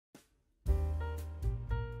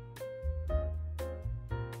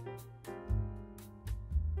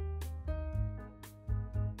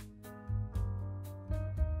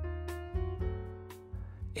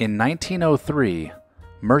In 1903,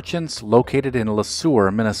 merchants located in Le Sueur,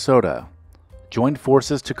 Minnesota, joined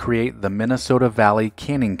forces to create the Minnesota Valley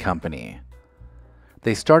Canning Company.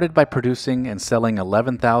 They started by producing and selling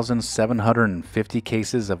 11,750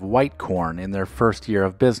 cases of white corn in their first year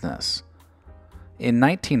of business. In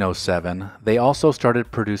 1907, they also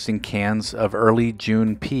started producing cans of early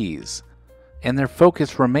June peas, and their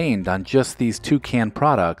focus remained on just these two canned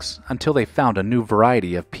products until they found a new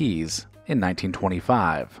variety of peas in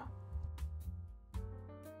 1925.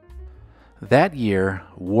 That year,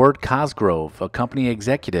 Ward Cosgrove, a company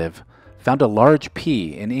executive, found a large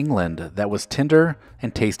pea in England that was tender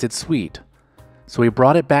and tasted sweet, so he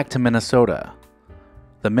brought it back to Minnesota.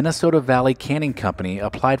 The Minnesota Valley Canning Company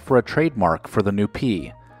applied for a trademark for the new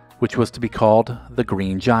pea, which was to be called the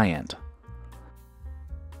Green Giant.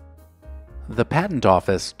 The patent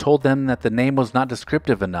office told them that the name was not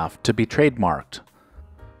descriptive enough to be trademarked,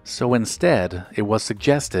 so instead it was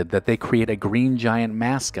suggested that they create a Green Giant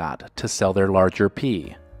mascot to sell their larger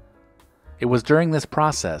pea. It was during this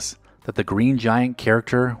process that the Green Giant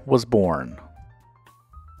character was born.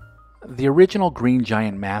 The original Green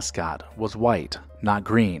Giant mascot was white, not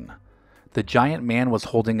green. The giant man was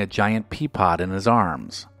holding a giant pea pod in his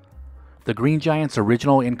arms. The Green Giant's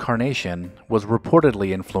original incarnation was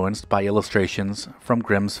reportedly influenced by illustrations from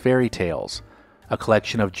Grimm's fairy tales, a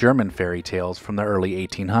collection of German fairy tales from the early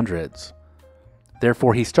 1800s.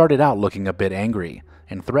 Therefore, he started out looking a bit angry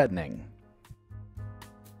and threatening.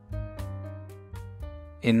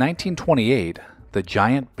 In 1928, the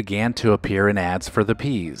giant began to appear in ads for the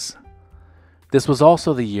peas. This was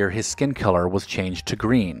also the year his skin color was changed to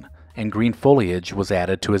green, and green foliage was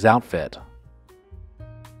added to his outfit.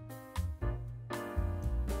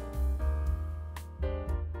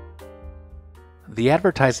 The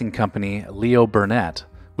advertising company Leo Burnett,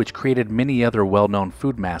 which created many other well-known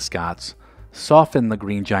food mascots, softened the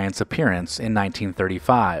Green Giant's appearance in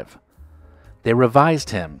 1935. They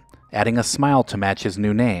revised him, adding a smile to match his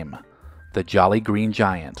new name, the Jolly Green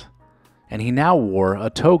Giant, and he now wore a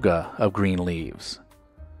toga of green leaves.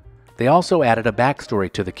 They also added a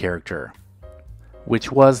backstory to the character,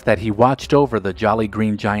 which was that he watched over the Jolly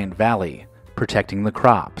Green Giant Valley, protecting the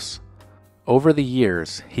crops. Over the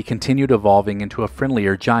years, he continued evolving into a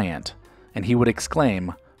friendlier giant, and he would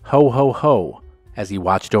exclaim, "Ho, ho, ho," as he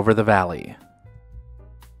watched over the valley.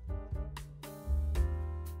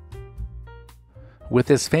 With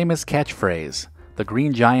his famous catchphrase, the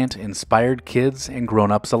Green Giant inspired kids and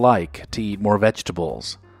grown-ups alike to eat more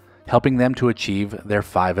vegetables, helping them to achieve their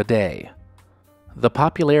 5 a day. The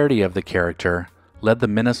popularity of the character led the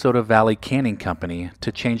Minnesota Valley Canning Company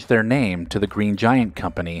to change their name to the Green Giant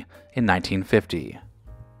Company in 1950.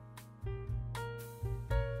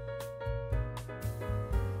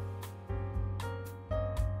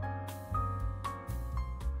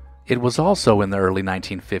 It was also in the early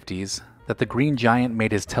 1950s that the Green Giant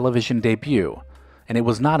made his television debut, and it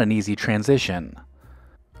was not an easy transition.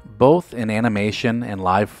 Both in animation and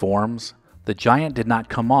live forms, the giant did not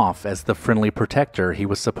come off as the friendly protector he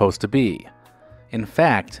was supposed to be. In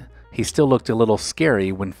fact, he still looked a little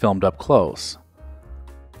scary when filmed up close.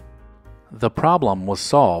 The problem was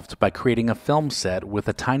solved by creating a film set with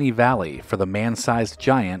a tiny valley for the man-sized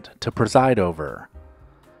giant to preside over.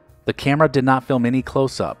 The camera did not film any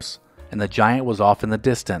close-ups, and the giant was off in the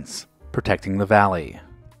distance, protecting the valley.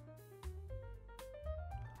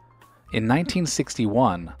 In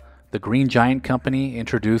 1961, the Green Giant Company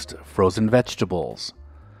introduced frozen vegetables.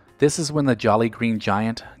 This is when the Jolly Green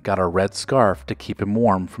Giant got a red scarf to keep him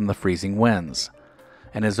warm from the freezing winds,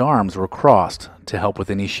 and his arms were crossed to help with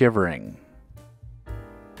any shivering.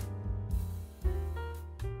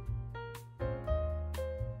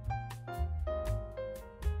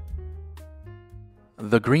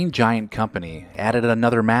 The Green Giant Company added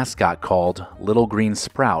another mascot called Little Green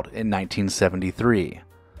Sprout in 1973.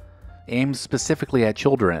 Aimed specifically at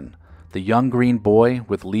children, the young green boy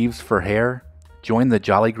with leaves for hair joined the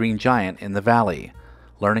Jolly Green Giant in the valley,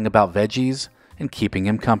 learning about veggies and keeping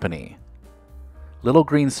him company. Little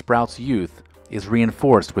Green Sprout's youth is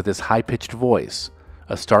reinforced with his high-pitched voice,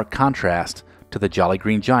 a stark contrast to the Jolly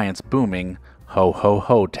Green Giant's booming "Ho, ho,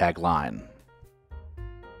 ho" tagline.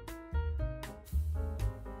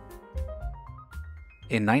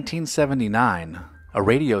 In 1979, a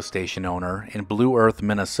radio station owner in Blue Earth,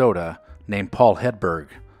 Minnesota, named Paul Hedberg,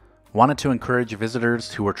 wanted to encourage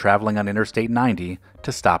visitors who were traveling on Interstate 90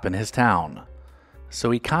 to stop in his town.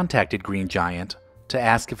 So he contacted Green Giant to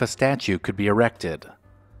ask if a statue could be erected.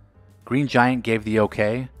 Green Giant gave the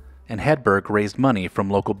okay, and Hedberg raised money from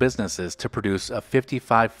local businesses to produce a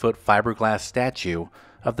 55-foot fiberglass statue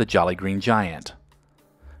of the Jolly Green Giant.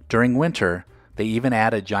 During winter, They even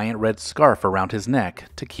add a giant red scarf around his neck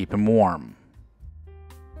to keep him warm.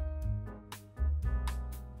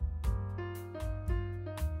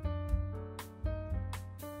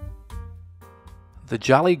 The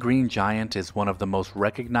Jolly Green Giant is one of the most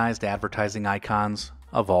recognized advertising icons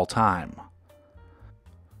of all time.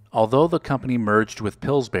 Although the company merged with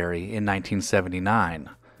Pillsbury in 1979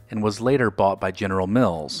 and was later bought by General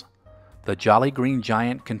Mills, the Jolly Green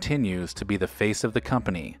Giant continues to be the face of the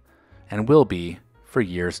company and will be for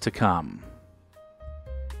years to come.